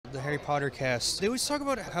the Harry Potter cast, they always talk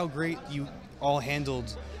about how great you all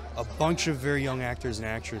handled a bunch of very young actors and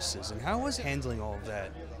actresses. And how was handling all of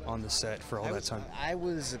that on the set for all that time? I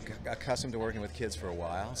was accustomed to working with kids for a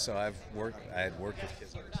while, so I had worked with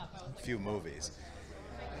kids in a few movies.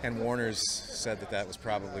 And Warner's said that that was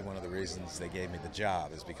probably one of the reasons they gave me the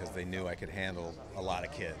job, is because they knew I could handle a lot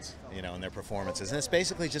of kids, you know, in their performances. And it's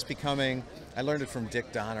basically just becoming, I learned it from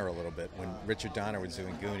Dick Donner a little bit. When Richard Donner was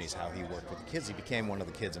doing Goonies, how he worked with the kids, he became one of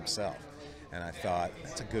the kids himself. And I thought,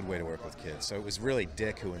 that's a good way to work with kids. So it was really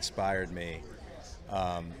Dick who inspired me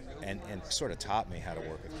and sort of taught me how to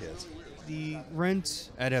work with kids. The Rent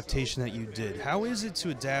adaptation that you did, how is it to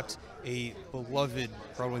adapt a beloved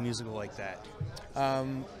Broadway musical like that?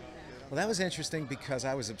 Well, that was interesting because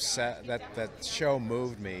I was upset that show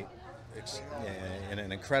moved me in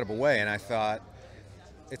an incredible way, and I thought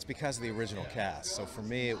it's because of the original cast. So for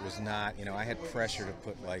me, it was not, you know, I had pressure to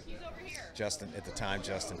put like Justin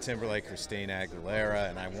Timberlake, Christina Aguilera,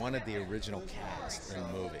 and I wanted the original cast in the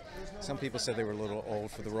movie. Some people said they were a little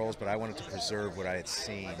old for the roles, but I wanted to preserve what I had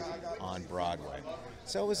seen on Broadway.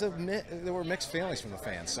 So it was there were mixed feelings from the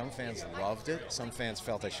fans. Some fans loved it. Some fans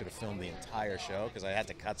felt I should have filmed the entire show because I had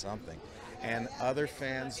to cut something. And other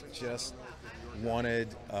fans just wanted,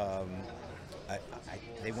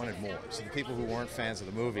 they wanted more. So the people who weren't fans of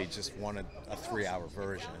the movie just wanted a 3-hour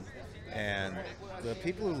version. And the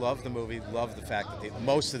people who loved the movie loved the fact that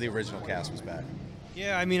most of the original cast was back.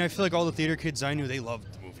 Yeah, I mean, I feel like all the theater kids I knew, they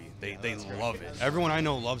loved the movie. They love it. Everyone I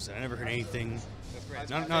know loves it. I never heard anything,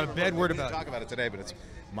 not a bad word about it. We talk about it today, but it's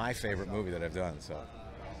my favorite movie that I've done. So.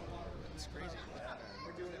 It's crazy.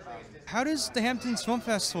 How does the Hamptons Film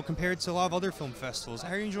Festival compare to a lot of other film festivals?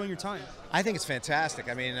 How are you enjoying your time? I think it's fantastic.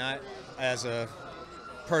 I mean, as a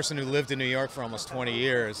person who lived in New York for almost 20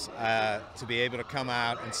 years, to be able to come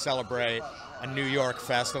out and celebrate a New York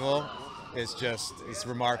festival is it's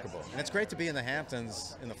remarkable. And it's great to be in the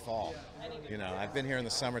Hamptons in the fall. You know, I've been here in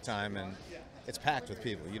the summertime and it's packed with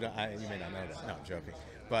people. You may not know that. No, I'm joking.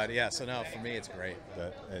 But yeah, so no, for me it's great.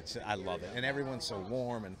 I love it. And everyone's so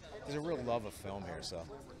warm, and there's a real love of film here, so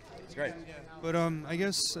it's great. But I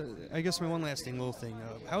guess my one last little thing.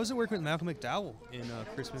 How is it working with Malcolm McDowell in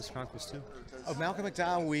Christmas Chronicles 2? Oh, Malcolm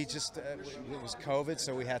McDowell, it was COVID,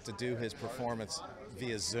 so we had to do his performance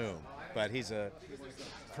via Zoom. But he's a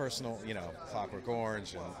personal, you know, Clockwork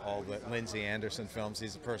Orange and all the Lindsay Anderson films.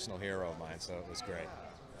 He's a personal hero of mine, so it was great.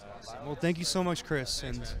 Well, thank you so much, Chris.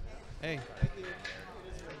 And hey,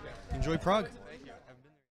 enjoy Prague.